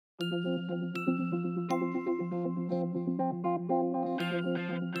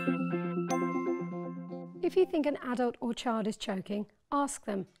If you think an adult or child is choking, ask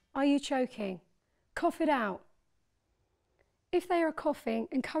them, "Are you choking?" Cough it out. If they are coughing,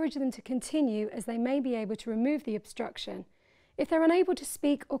 encourage them to continue, as they may be able to remove the obstruction. If they're unable to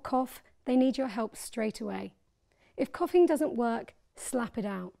speak or cough, they need your help straight away. If coughing doesn't work, slap it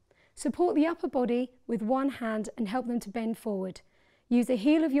out. Support the upper body with one hand and help them to bend forward. Use the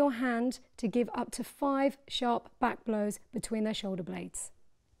heel of your hand to give up to 5 sharp back blows between their shoulder blades.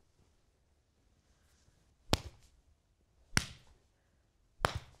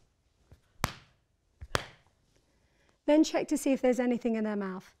 Then check to see if there's anything in their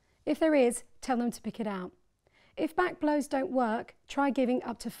mouth. If there is, tell them to pick it out. If back blows don't work, try giving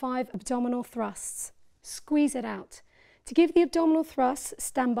up to 5 abdominal thrusts. Squeeze it out. To give the abdominal thrusts,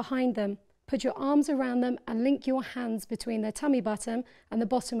 stand behind them. Put your arms around them and link your hands between their tummy button and the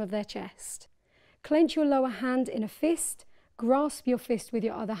bottom of their chest. Clench your lower hand in a fist, grasp your fist with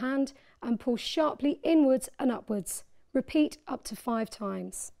your other hand and pull sharply inwards and upwards. Repeat up to 5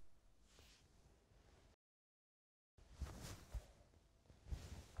 times.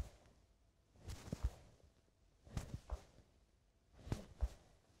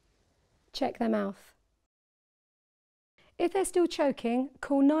 Check their mouth. If they're still choking,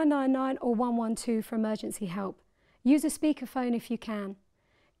 call 999 or 112 for emergency help. Use a speakerphone if you can.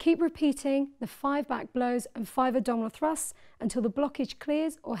 Keep repeating the 5 back blows and 5 abdominal thrusts until the blockage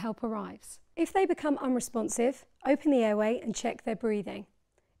clears or help arrives. If they become unresponsive, open the airway and check their breathing.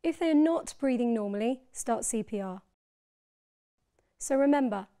 If they are not breathing normally, start CPR. So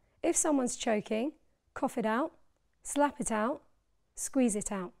remember, if someone's choking, cough it out, slap it out, squeeze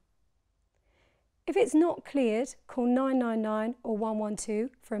it out. If it's not cleared, call 999 or 112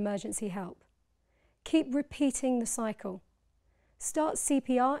 for emergency help. Keep repeating the cycle. Start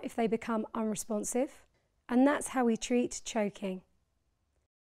CPR if they become unresponsive, and that's how we treat choking.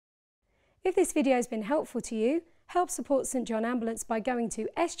 If this video has been helpful to you, help support St John Ambulance by going to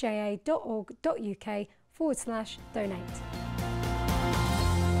sja.org.uk/donate.